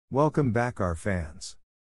Welcome back, our fans.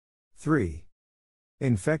 3.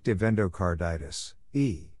 Infective endocarditis,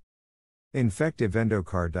 E. Infective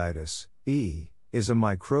endocarditis, E, is a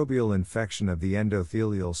microbial infection of the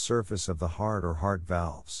endothelial surface of the heart or heart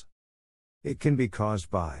valves. It can be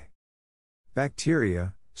caused by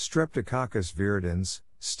bacteria, Streptococcus viridans,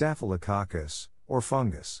 Staphylococcus, or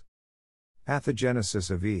fungus.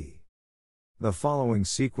 Pathogenesis of E. The following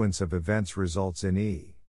sequence of events results in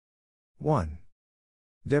E. 1.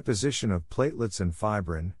 Deposition of platelets and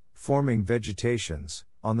fibrin, forming vegetations,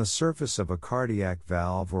 on the surface of a cardiac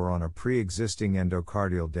valve or on a pre-existing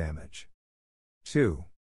endocardial damage. 2.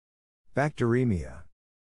 Bacteremia.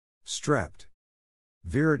 Strept.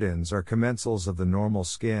 Viridans are commensals of the normal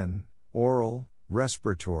skin, oral,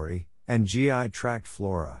 respiratory, and GI tract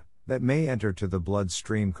flora, that may enter to the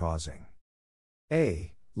bloodstream causing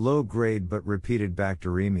a. Low-grade but repeated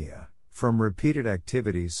bacteremia, from repeated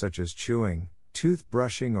activities such as chewing,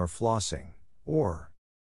 toothbrushing or flossing, or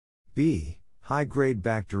b. High-grade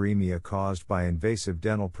bacteremia caused by invasive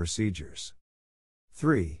dental procedures.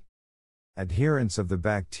 3. Adherence of the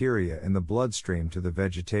bacteria in the bloodstream to the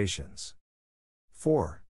vegetations.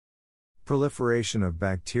 4. Proliferation of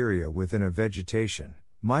bacteria within a vegetation.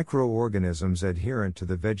 Microorganisms adherent to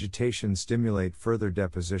the vegetation stimulate further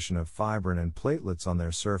deposition of fibrin and platelets on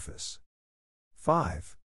their surface.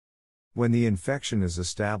 5. When the infection is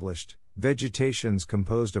established, vegetations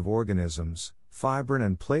composed of organisms, fibrin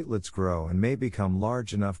and platelets grow and may become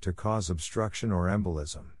large enough to cause obstruction or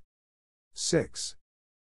embolism. 6.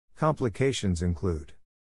 Complications include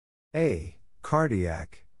a.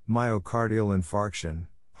 Cardiac, myocardial infarction,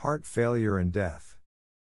 heart failure and death.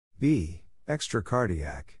 b.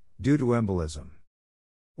 Extracardiac, due to embolism.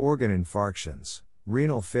 Organ infarctions,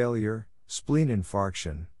 renal failure, spleen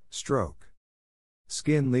infarction, stroke.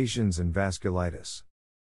 Skin lesions and vasculitis.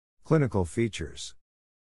 Clinical features.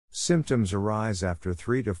 Symptoms arise after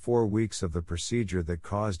 3 to 4 weeks of the procedure that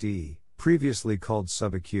caused E, previously called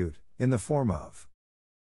subacute, in the form of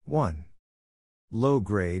 1.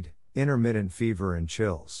 Low-grade, intermittent fever and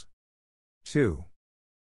chills. 2.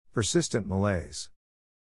 Persistent malaise.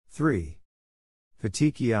 3.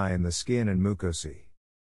 Petechiae in the skin and mucosae.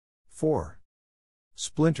 4.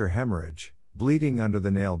 Splinter hemorrhage, bleeding under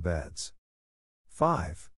the nail beds.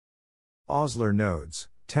 5. Osler nodes,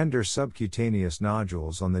 tender subcutaneous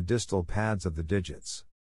nodules on the distal pads of the digits.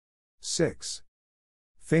 6.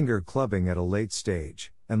 Finger clubbing at a late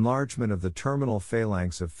stage, enlargement of the terminal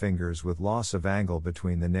phalanx of fingers with loss of angle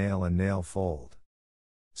between the nail and nail fold.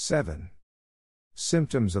 7.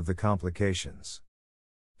 Symptoms of the complications.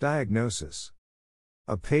 Diagnosis.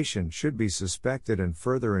 A patient should be suspected and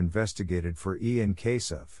further investigated for E in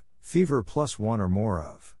case of fever plus 1 or more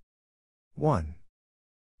of 1.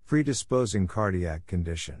 Predisposing cardiac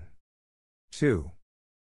condition. 2.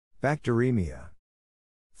 Bacteremia.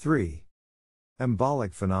 3.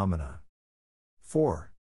 Embolic phenomena.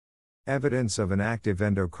 4. Evidence of an active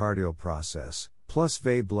endocardial process, plus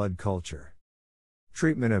VA blood culture.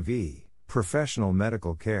 Treatment of E, professional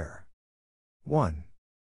medical care. 1.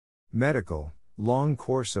 Medical, long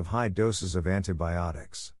course of high doses of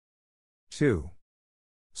antibiotics. 2.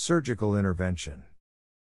 Surgical intervention.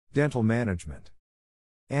 Dental management.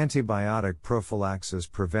 Antibiotic prophylaxis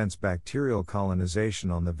prevents bacterial colonization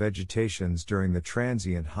on the vegetations during the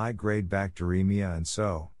transient high-grade bacteremia and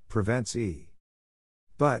so, prevents E.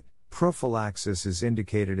 But, prophylaxis is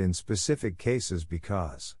indicated in specific cases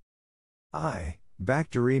because I.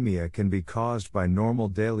 Bacteremia can be caused by normal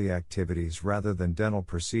daily activities rather than dental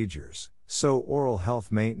procedures, so oral health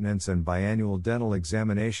maintenance and biannual dental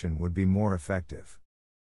examination would be more effective.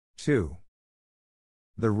 2.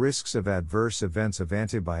 The risks of adverse events of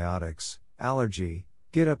antibiotics, allergy,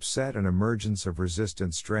 get upset and emergence of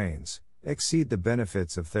resistant strains, exceed the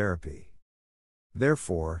benefits of therapy.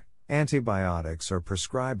 Therefore, antibiotics are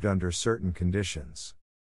prescribed under certain conditions.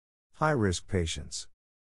 High-risk patients.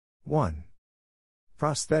 1.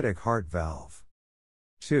 Prosthetic heart valve.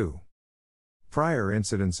 2. Prior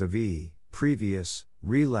incidence of E, previous,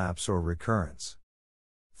 relapse or recurrence.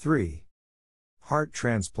 3. Heart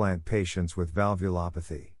transplant patients with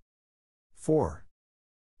valvulopathy. 4.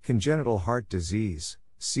 Congenital heart disease,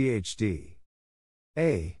 CHD.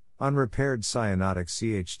 A. Unrepaired cyanotic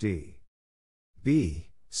CHD. B.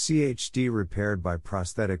 CHD repaired by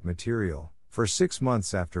prosthetic material, for 6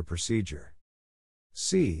 months after procedure.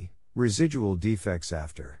 C. Residual defects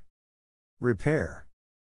after repair.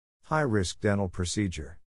 High-risk dental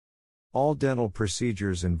procedure. All dental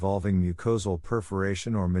procedures involving mucosal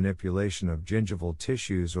perforation or manipulation of gingival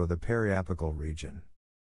tissues or the periapical region.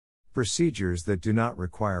 Procedures that do not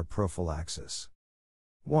require prophylaxis.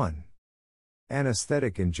 1.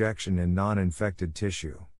 Anesthetic injection in non-infected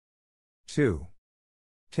tissue. 2.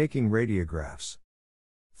 Taking radiographs.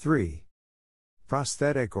 3.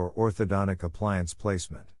 Prosthetic or orthodontic appliance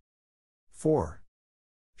placement. 4.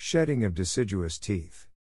 Shedding of deciduous teeth.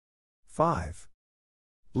 5.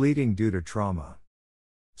 Bleeding due to trauma.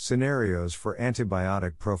 Scenarios for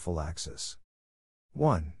antibiotic prophylaxis.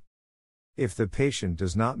 1. If the patient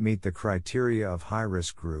does not meet the criteria of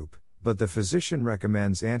high-risk group, but the physician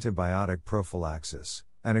recommends antibiotic prophylaxis,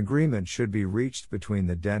 an agreement should be reached between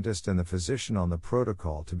the dentist and the physician on the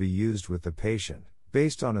protocol to be used with the patient,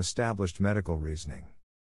 based on established medical reasoning.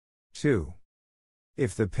 2.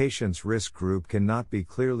 If the patient's risk group cannot be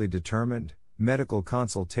clearly determined, medical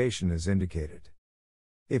consultation is indicated.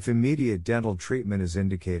 If immediate dental treatment is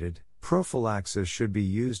indicated, prophylaxis should be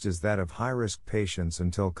used as that of high-risk patients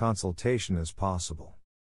until consultation is possible.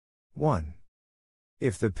 1.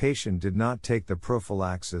 If the patient did not take the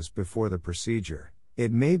prophylaxis before the procedure,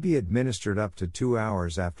 it may be administered up to 2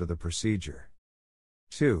 hours after the procedure.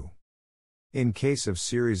 2. In case of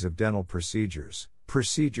series of dental procedures,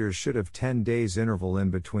 procedures should have 10 days interval in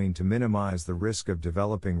between to minimize the risk of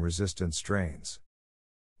developing resistant strains.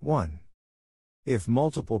 1. If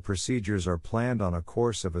multiple procedures are planned on a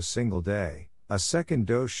course of a single day, a second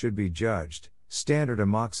dose should be judged. Standard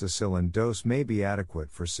amoxicillin dose may be adequate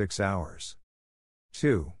for 6 hours.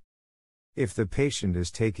 2. If the patient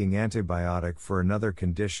is taking antibiotic for another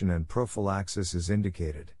condition and prophylaxis is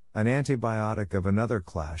indicated, an antibiotic of another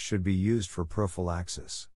class should be used for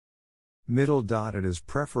prophylaxis. It is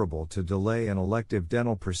preferable to delay an elective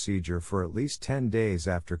dental procedure for at least 10 days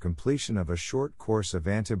after completion of a short course of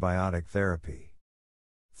antibiotic therapy.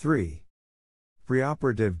 3.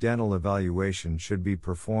 Preoperative dental evaluation should be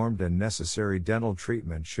performed and necessary dental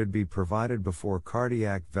treatment should be provided before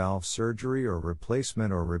cardiac valve surgery or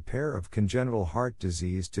replacement or repair of congenital heart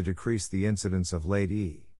disease to decrease the incidence of late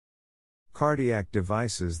E. Cardiac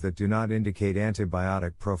devices that do not indicate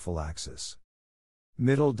antibiotic prophylaxis.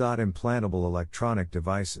 Implantable electronic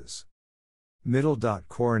devices.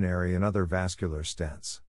 Coronary and other vascular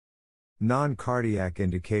stents. Non-cardiac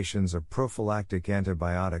indications of prophylactic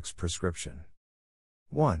antibiotics prescription.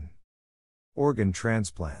 1. Organ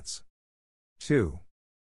transplants. 2.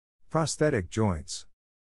 Prosthetic joints.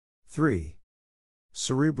 3.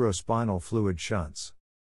 Cerebrospinal fluid shunts.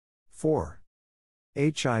 4.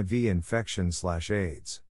 HIV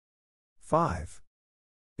infection/AIDS. 5.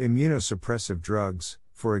 Immunosuppressive drugs,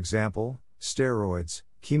 for example, steroids,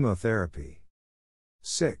 chemotherapy.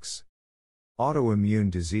 6.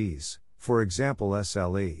 Autoimmune disease, for example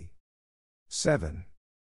SLE. 7.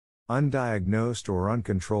 Undiagnosed or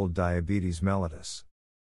uncontrolled diabetes mellitus.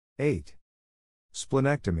 8.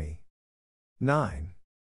 Splenectomy. 9.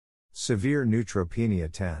 Severe neutropenia.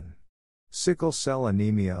 10. Sickle cell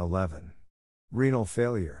anemia. 11. Renal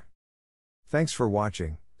failure. Thanks for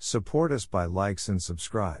watching. Support us by likes and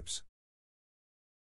subscribes.